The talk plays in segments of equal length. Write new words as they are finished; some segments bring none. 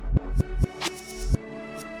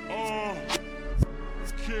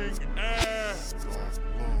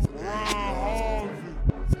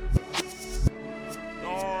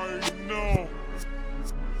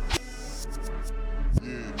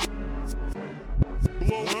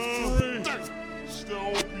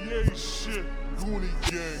shit. Goonie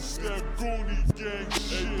gang, that Goonie gang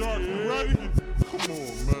shit. Hey, Dark, you ready? Come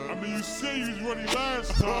on, man. I mean, you said you was ready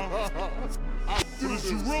last time. But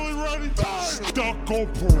is you really ready? Stuck on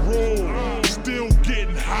parole, still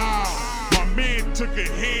getting high. My man took a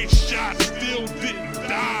headshot, still didn't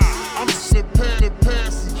die. I'm sitting a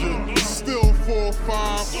passenger, still 4-5.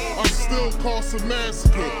 I still cause a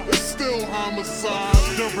massacre, it's still homicide.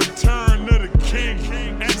 The return of the king,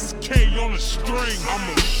 SK on the string.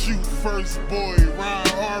 I'ma shoot first boy, Ryan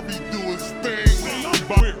Harvey do his thing.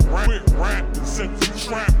 Quit rap and set the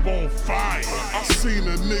trap on fire. I seen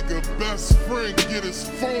a nigga best friend get his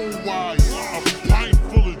phone wired. A pint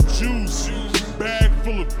full of juice, bag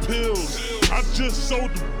full of pills. I just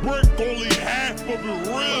sold the brick, only half of it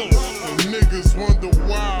real. And niggas wonder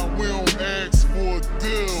why we don't ask for a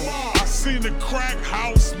deal. I seen the crack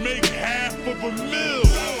house make half of $1 million.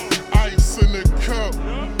 Ice in the cup,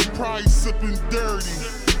 probably sipping dirty.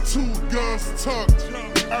 2 guns tucked,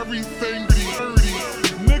 everything dirty.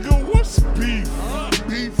 Nigga, what's beef?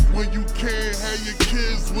 Beef when you can't have your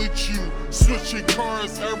kids with you. Switching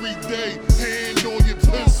cars every day, hand on your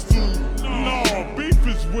pistol. No, beef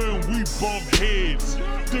is when we bump heads.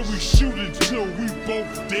 Then we shoot until we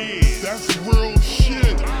both dead. That's real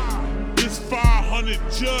shit. This 500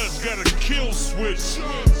 judge got a kill switch.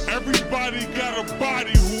 Everybody got a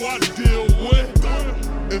body who I deal with.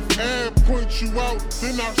 If Ab points you out,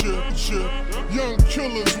 then I shoot you. Young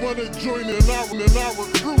killers wanna join and I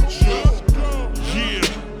recruit you. Yeah,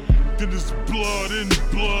 then it's blood in,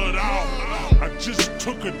 blood out. I just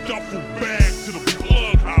took a duffel bag to the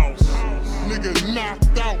plug house. Nigga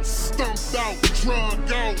knocked out, stumped out,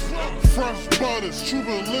 drug out. Fresh butters, true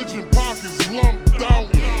religion pockets lumped out.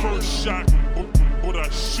 First shot, but I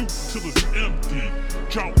shoot till it's empty.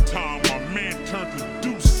 Drought time, my man turned the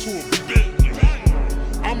deuce to a Bentley.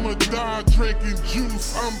 I'ma die drinking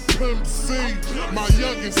juice, I'm Pimp C. My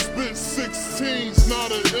youngest spit 16's,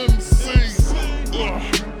 not an MC.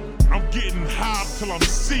 I'm getting high till I'm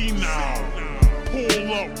senile.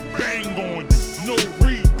 Pull up, bang on you, no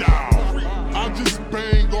redial. I just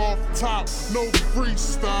bang off top, no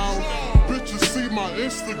freestyle. Bitches see my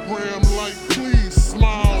Instagram like, please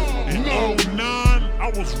smile. In 09,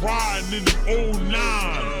 I was riding in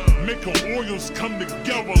 09. Making oils come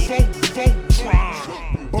together,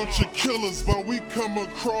 Voltron. Bunch of killers, but we come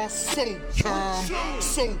across so calm.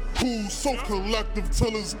 So cool, so collective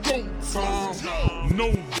till it's go time.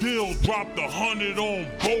 No deal, dropped 100 on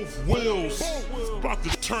both wheels. About to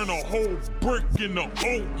turn a whole brick into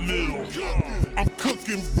oatmeal. I'm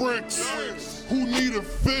cooking bricks, who need a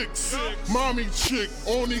fix? Mommy chick,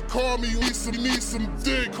 only call me need some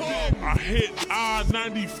dick. I hit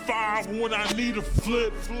I-95 when I need a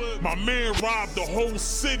flip. My man robbed the whole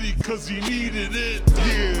city cause he needed it.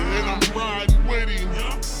 Yeah, and I'm riding with him.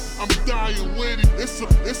 I'm dying with him.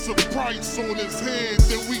 It's a price on his head,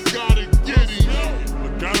 then we gotta get him.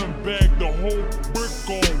 I got him bagged the whole brick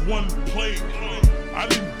on one plate. I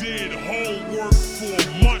done did homework for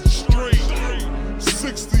a month straight.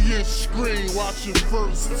 60-inch screen watching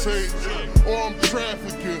first take. Or I'm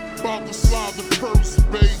trafficking, about to slide the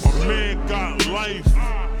first base. My man got life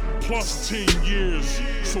plus 10 years.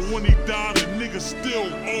 So when he died, a nigga still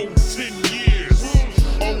owed 10 years.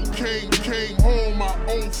 O'Kane came home my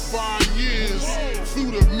 05 years.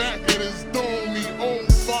 Through the Mac at his dome, he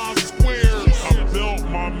 05 squares. I built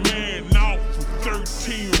my man out for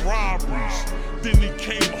 13 robberies. Then he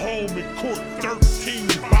came home and caught 13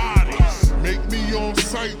 bodies. Make me on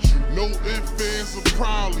sight you, no ifs, ands, or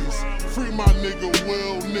problems. Free my nigga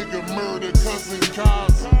Will, nigga murder cousin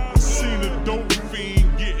Kazi. I seen a dope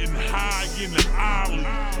fiend getting high in the alley.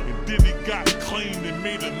 And then he got clean and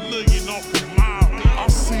made $1 million off of Molly. I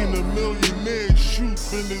seen a millionaire shoot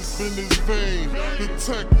in his vein. The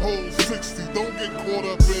tech holds 60, don't get caught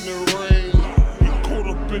up in the rain. Caught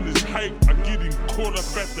up in his hype, I get him caught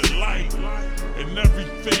up at the light. And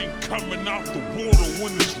everything coming out the water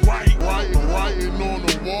when it's right. Writing on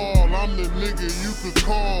the wall, I'm the nigga you could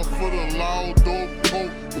call for the loud dope,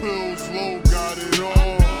 coke, pills, low, got it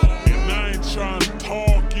all. And I ain't trying to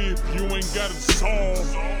talk if you ain't got it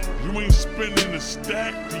solved. You ain't spending a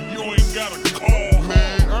stack, then you ain't got a call.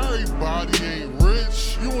 Man, everybody ain't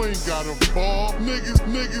rich, you ain't got a ball.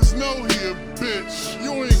 Niggas know he a bitch,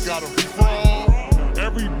 you ain't got a fraud.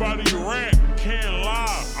 Everybody rap, can't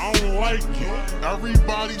lie, I don't like it.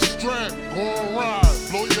 Everybody strapped, gon' ride,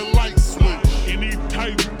 blow your light switch. Any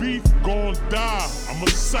type beef gon' die, I'm a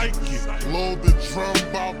psychic. Load the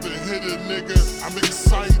drum, bout to hit a nigga, I'm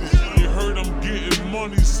excited. You heard I'm getting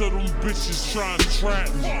money, so them bitches try and trap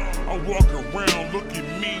me. I walk around looking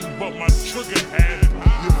mean, but my trigger had it.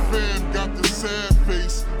 Your fam got the sad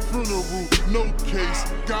face, funeral, no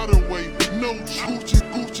case, got away, no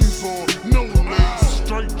Gucci's on, no lace.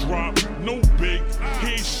 Straight drop, no big,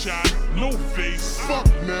 headshot, no face. Fuck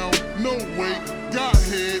now, no way, got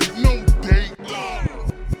head, no date.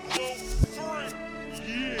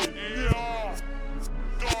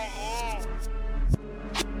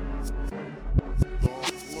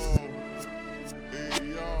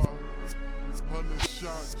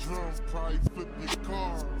 Shot drum, probably flip your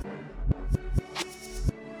car.